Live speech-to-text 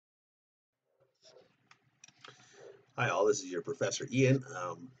Hi, all. This is your Professor Ian.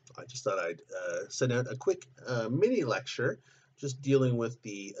 I just thought I'd send out a quick mini lecture, just dealing with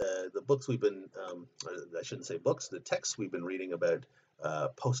the books we've been, I shouldn't say books, the texts we've been reading about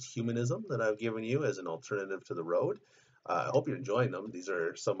post-humanism that I've given you as an alternative to the road. I hope you're enjoying them. These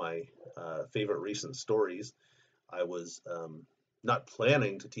are some of my favorite recent stories. I was not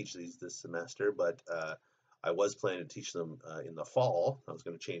planning to teach these this semester, but I was planning to teach them in the fall. I was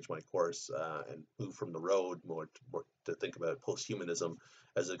going to change my course and move from the road more to think about post-humanism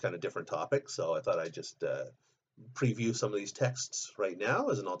as a kind of different topic. So I thought I'd just preview some of these texts right now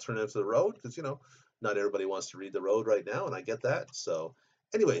as an alternative to the road, because not everybody wants to read the road right now, and I get that. So,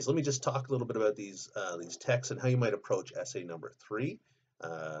 anyways, let me just talk a little bit about these texts and how you might approach essay number 3.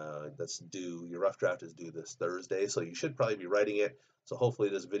 That's due. Your rough draft is due this Thursday, so you should probably be writing it. So hopefully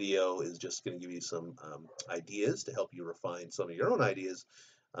this video is just going to give you some ideas to help you refine some of your own ideas,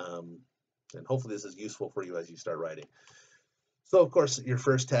 um, and hopefully this is useful for you as you start writing. So, of course, your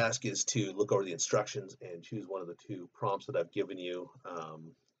first task is to look over the instructions and choose one of the two prompts that I've given you.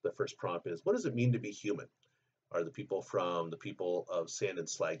 The first prompt is, what does it mean to be human? Are the people from the people of sand and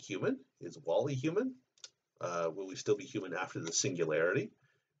slag human? Is Wally human? Will we still be human after the singularity?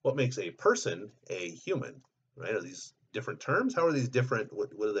 What makes a person a human? Right? Are these different terms? How are these different?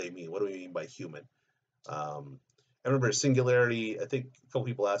 What do they mean? What do we mean by human? I remember singularity. I think a couple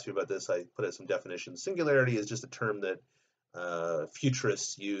people asked me about this. I put out some definitions. Singularity is just a term that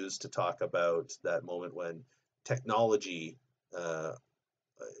futurists use to talk about that moment when technology uh,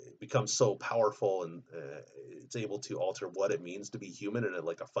 becomes so powerful and it's able to alter what it means to be human in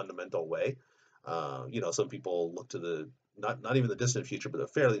like a fundamental way. Some people look to the not even the distant future, but the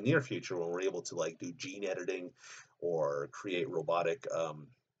fairly near future when we're able to like do gene editing or create robotic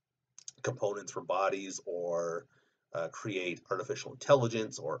components for bodies or create artificial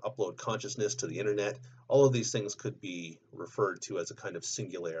intelligence or upload consciousness to the internet. All of these things could be referred to as a kind of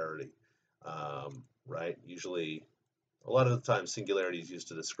singularity, right? Usually, a lot of the time, singularity is used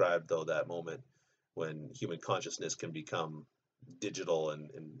to describe, though, that moment when human consciousness can become digital and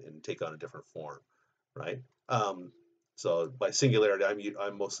take on a different form, right? So by singularity,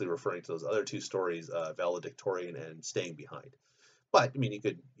 I'm mostly referring to those other two stories, valedictorian and staying behind. But I mean, you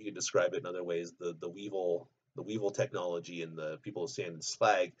could describe it in other ways. The Weevil technology and the people of sand and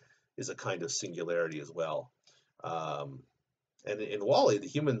slag is a kind of singularity as well. Um, and in Wally, the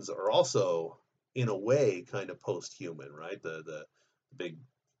humans are also, in a way, kind of post-human, right? The big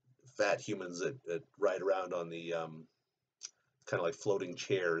fat humans that ride around on the kind of like floating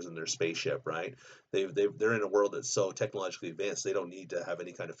chairs in their spaceship, right? They're in a world that's so technologically advanced they don't need to have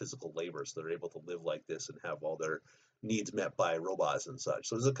any kind of physical labor, so they're able to live like this and have all their needs met by robots and such.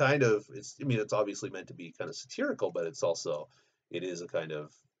 So there's a kind of it's obviously meant to be kind of satirical, but it is a kind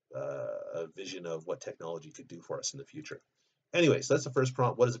of a vision of what technology could do for us in the future. Anyway, so that's the first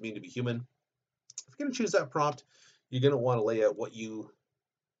prompt. What does it mean to be human? If you're going to choose that prompt, you're going to want to lay out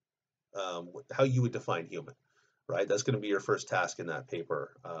how you would define human, right? That's going to be your first task in that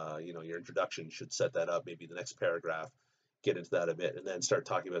paper. Your introduction should set that up. Maybe the next paragraph, get into that a bit, and then start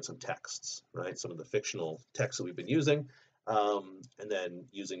talking about some texts, right? Some of the fictional texts that we've been using, and then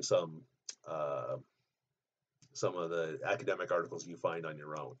using uh, some of the academic articles you find on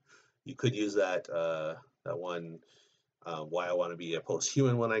your own. You could use that one, why I want to be a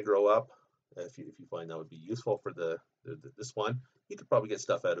post-human when I grow up. If you find that would be useful for this one, you could probably get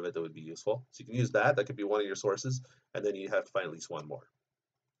stuff out of it that would be useful. So you can use that. That could be one of your sources, and then you have to find at least one more.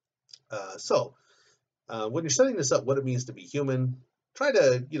 When you're setting this up, what it means to be human, try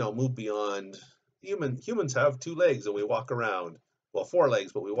to move beyond humans have 2 legs and we walk around. Well, 4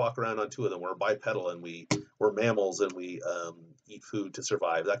 legs, but we walk around on 2 of them. We're bipedal and we're mammals and we eat food to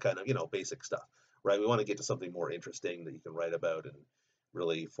survive. That kind of basic stuff, right? We want to get to something more interesting that you can write about and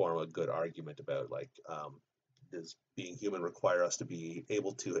really form a good argument about, like, does being human require us to be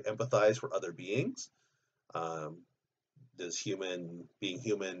able to empathize for other beings? Um, does being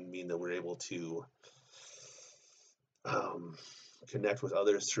human mean that we're able to um, connect with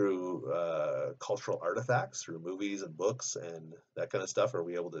others through cultural artifacts, through movies and books and that kind of stuff? Are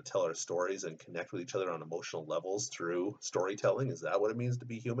we able to tell our stories and connect with each other on emotional levels through storytelling? Is that what it means to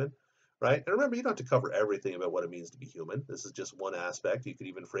be human? Right? And remember, you don't have to cover everything about what it means to be human. This is just one aspect. You could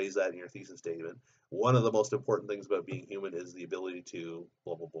even phrase that in your thesis statement. One of the most important things about being human is the ability to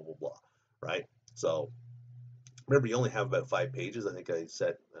blah, blah, blah, blah, blah. Right? So remember, you only have about 5 pages. I think I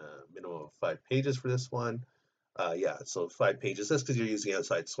set a minimum of 5 pages for this one. Yeah, so 5 pages. That's because you're using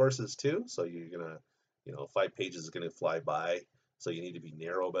outside sources too. So you're gonna, 5 pages is gonna fly by. So you need to be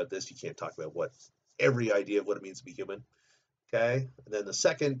narrow about this. You can't talk about every idea of what it means to be human. Okay, and then the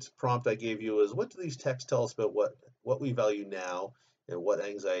second prompt I gave you is, what do these texts tell us about what we value now and what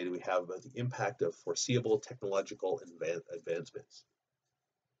anxiety we have about the impact of foreseeable technological advancements?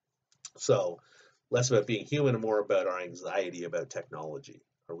 So less about being human and more about our anxiety about technology.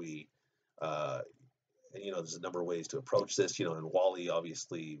 Are we, uh, and there's a number of ways to approach this. In Wally,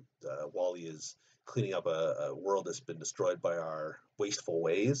 obviously, Wally is cleaning up a world that's been destroyed by our wasteful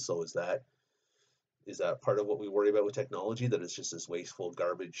ways. So is that part of what we worry about with technology? That it's just this wasteful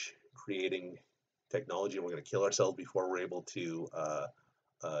garbage creating technology, and we're going to kill ourselves before we're able to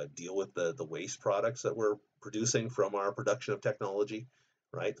deal with the waste products that we're producing from our production of technology,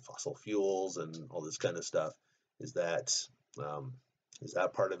 right? The fossil fuels and all this kind of stuff. Is that um, is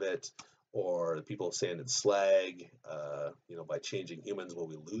that part of it? Or the people saying it's slag, by changing humans, will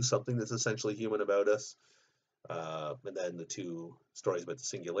we lose something that's essentially human about us? And then the two stories about the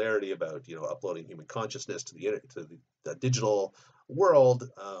singularity, about uploading human consciousness to the digital world.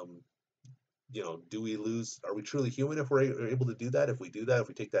 Do we lose? Are we truly human if we're able to do that? If we do that, if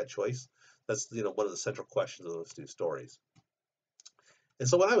we take that choice, that's one of the central questions of those two stories. And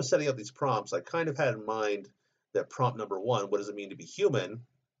so when I was setting up these prompts, I kind of had in mind that prompt number one, what does it mean to be human,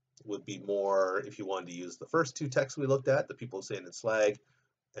 would be more if you wanted to use the first two texts we looked at, the people saying in slag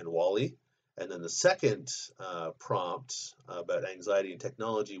and Wally. And then the second prompt about anxiety and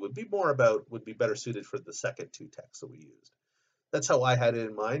technology would be better suited for the second two texts that we used. That's how I had it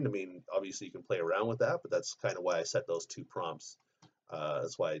in mind. I mean, obviously you can play around with that, but that's kind of why I set those two prompts.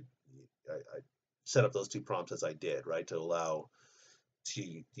 That's why I set up those two prompts as I did, right, to allow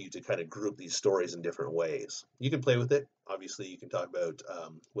you to kind of group these stories in different ways. You can play with it. Obviously, you can talk about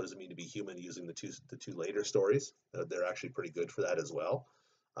what does it mean to be human using the two later stories. They're actually pretty good for that as well.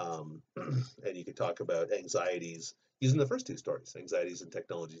 And you can talk about anxieties using the first two stories, anxieties and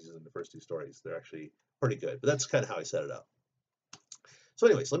technologies using the first two stories. They're actually pretty good. But that's kind of how I set it up. So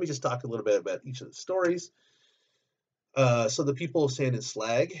anyways, let me just talk a little bit about each of the stories. So the people of sand and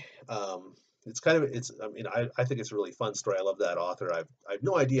slag. I think it's a really fun story. I love that author. I have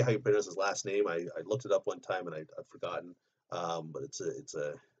no idea how you pronounce his last name. I looked it up one time and I've forgotten. But it's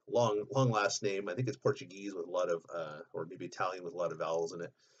a long last name. I think it's Portuguese with a lot of or maybe Italian with a lot of vowels in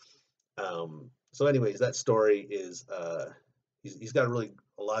it. So anyways, that story is he's got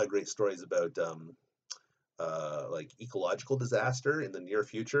a lot of great stories about like ecological disaster in the near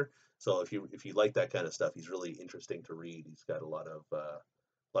future. So if you like that kind of stuff, he's really interesting to read. He's got a lot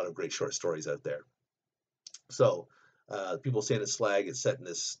of great short stories out there. So people saying it's slag. It's set in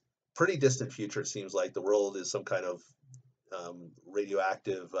this pretty distant future. It seems like the world is some kind of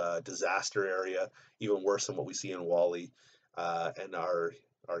radioactive disaster area, even worse than what we see in Wally. And our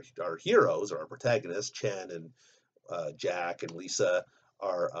heroes, or our protagonists, Chen and Jack and Lisa,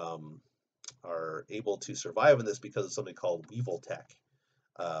 are able to survive in this because of something called Weevil Tech.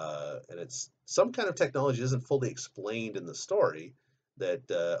 And it's some kind of technology that isn't fully explained in the story that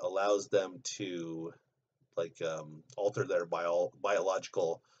allows them to alter their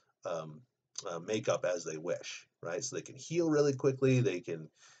biological makeup as they wish, right? So they can heal really quickly. They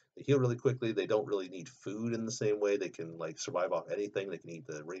heal really quickly. They don't really need food in the same way. They can survive off anything. They can eat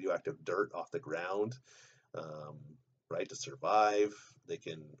the radioactive dirt off the ground, right, to survive. They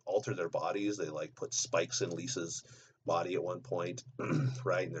can alter their bodies. They put spikes in Lisa's body at one point,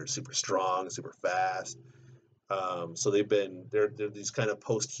 right? And they're super strong, super fast. So they're these kind of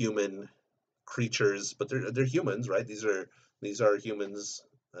post-human creatures, but they're humans, right? These are humans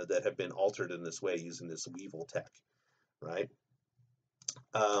that have been altered in this way using this Weevil tech, right?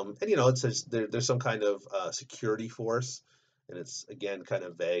 And it says there's some kind of security force, and it's again kind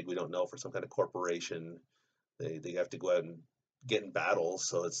of vague. We don't know, for some kind of corporation. They have to go out and get in battles,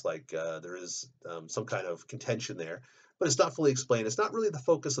 so it's there is some kind of contention there, but it's not fully explained. It's not really the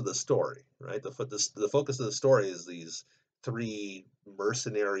focus of the story, right? The focus of the story is these three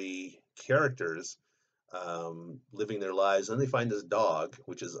mercenary characters living their lives, and then they find this dog,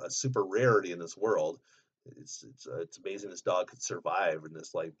 which is a super rarity in this world. It's amazing this dog could survive in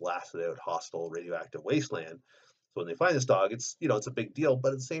this blasted out, hostile, radioactive wasteland. So when they find this dog, it's a big deal,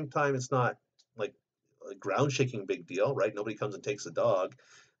 but at the same time, it's not like a ground shaking big deal, right? Nobody comes and takes the dog.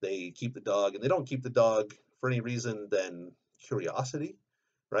 They keep the dog, and they don't keep the dog for any reason than curiosity,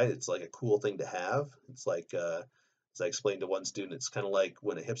 right? It's like a cool thing to have. It's as I explained to one student, it's kind of like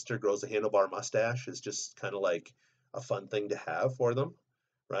when a hipster grows a handlebar mustache. It's just kind of like a fun thing to have for them,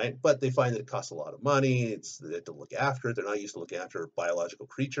 right? But they find that it costs a lot of money. They have to look after it. They're not used to looking after biological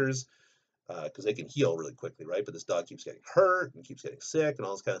creatures because they can heal really quickly, right? But this dog keeps getting hurt and keeps getting sick and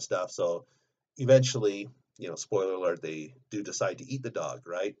all this kind of stuff. So eventually, spoiler alert, they do decide to eat the dog,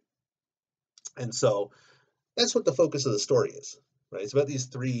 right? And so That's what the focus of the story is, right? It's about these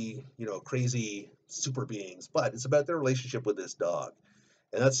three, crazy super beings, but it's about their relationship with this dog.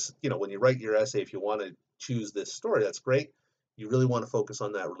 And that's, when you write your essay, if you want to choose this story, that's great. You really want to focus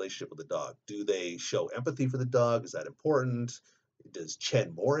on that relationship with the dog. Do they show empathy for the dog? Is that important? Does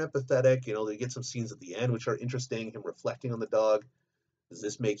Chen more empathetic? They get some scenes at the end which are interesting, him reflecting on the dog. Does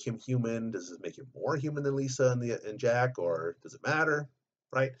this make him human? Does this make him more human than Lisa and Jack, or does it matter?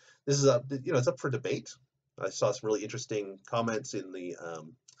 Right? This is up, it's up for debate. I saw some really interesting comments in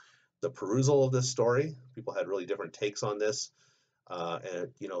the perusal of this story. People had really different takes on this, and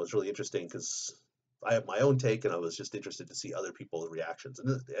it was really interesting because I have my own take, and I was just interested to see other people's reactions.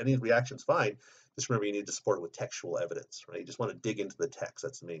 And any reaction's fine. Just remember, you need to support it with textual evidence, right? You just want to dig into the text.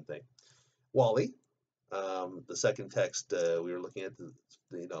 That's the main thing. Wally, the second text, we were looking at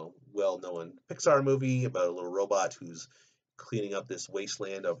the well-known Pixar movie about a little robot who's cleaning up this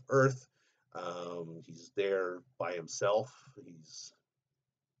wasteland of Earth. He's there by himself. He's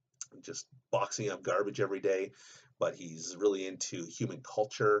just boxing up garbage every day, but he's really into human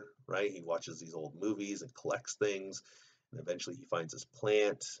culture, right? He watches these old movies and collects things, and eventually he finds his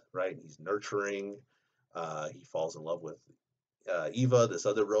plant, right? And he's nurturing. He falls in love with Eva, this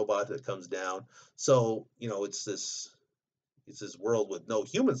other robot that comes down. So it's this world with no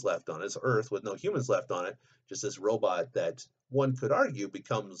humans left on it. It's Earth with no humans left on it. Just this robot that one could argue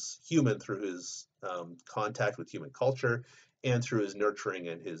becomes human through his contact with human culture and through his nurturing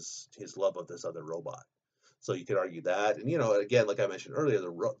and his love of this other robot. So you could argue that, and again, like I mentioned earlier,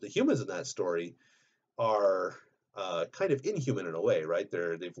 the humans in that story are kind of inhuman in a way, right?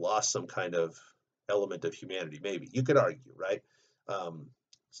 They've lost some kind of element of humanity. Maybe you could argue, right? Um,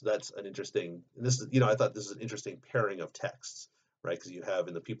 so that's an interesting. And this is, I thought this is an interesting pairing of texts, right? Because you have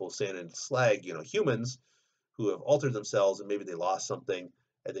in the people sand and slag, humans who have altered themselves and maybe they lost something,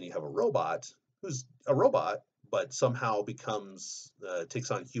 and then you have a robot who's a robot but somehow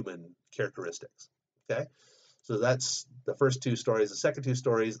takes on human characteristics. Okay, so that's the first two stories. The second two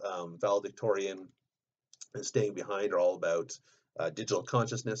stories, valedictorian and staying behind, are all about digital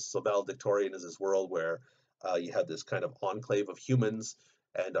consciousness. So valedictorian is this world where you have this kind of enclave of humans,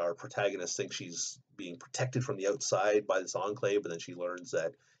 and our protagonist thinks she's being protected from the outside by this enclave, but then she learns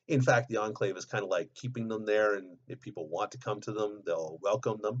that in fact the enclave is kind of like keeping them there, and if people want to come to them, they'll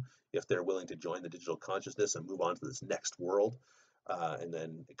welcome them if they're willing to join the digital consciousness and move on to this next world. And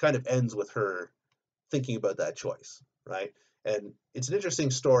then it kind of ends with her thinking about that choice, right? And it's an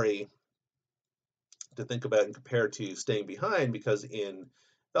interesting story to think about and compare to Staying Behind, because in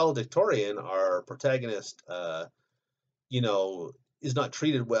Valedictorian, our protagonist, you know, is not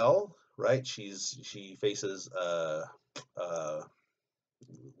treated well, right? She faces uh,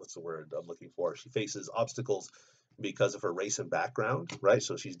 what's the word I'm looking for? She faces obstacles because of her race and background, right?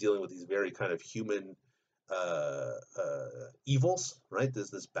 So she's dealing with these very kind of human evils, right? There's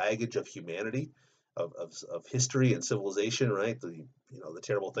this baggage of humanity, of history and civilization, right? The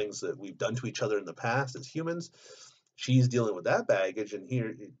terrible things that we've done to each other in the past as humans. She's dealing with that baggage, and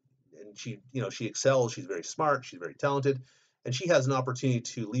she excels. She's very smart. She's very talented, and she has an opportunity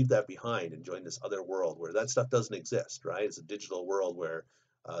to leave that behind and join this other world where that stuff doesn't exist, right? It's a digital world where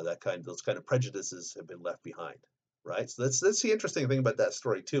those kind of prejudices have been left behind, right? So that's the interesting thing about that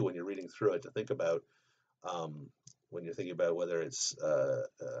story too. When you're reading through it, to think about um, when you're thinking about whether it's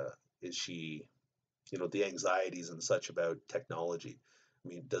is she, the anxieties and such about technology. I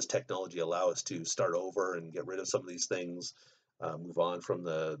mean, does technology allow us to start over and get rid of some of these things, move on from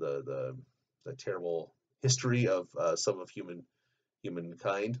the terrible history of some of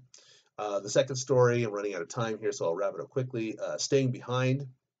humankind? The second story, I'm running out of time here, so I'll wrap it up quickly. Staying Behind,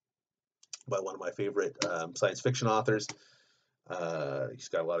 by one of my favorite science fiction authors. He's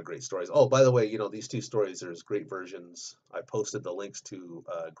got a lot of great stories. Oh, by the way, these two stories, there's great versions. I posted the links to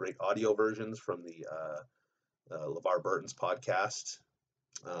great audio versions from the LeVar Burton's podcast.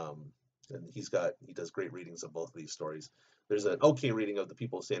 Um, and he does great readings of both of these stories. There's an okay reading of The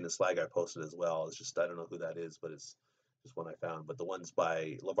People Sand and Slag I posted as well. It's just, I don't know who that is, but it's just one I found. But the ones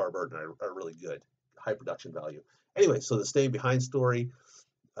by LeVar Burton are really good. High production value. Anyway, so the Staying Behind story,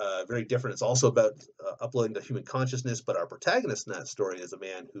 very different. It's also about uploading to human consciousness, but our protagonist in that story is a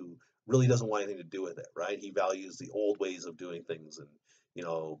man who really doesn't want anything to do with it, right? He values the old ways of doing things, and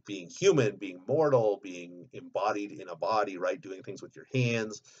being human, being mortal, being embodied in a body, right? Doing things with your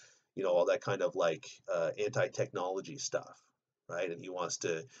hands, all that kind of like anti-technology stuff, right? And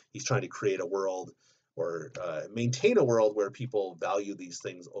he's trying to create a world or maintain a world where people value these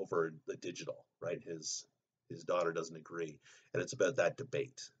things over the digital, right? His daughter doesn't agree, and it's about that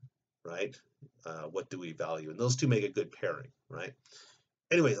debate, right? What do we value? And those two make a good pairing, right?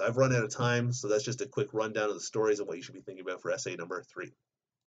 Anyways, I've run out of time, so that's just a quick rundown of the stories and what you should be thinking about for essay number 3.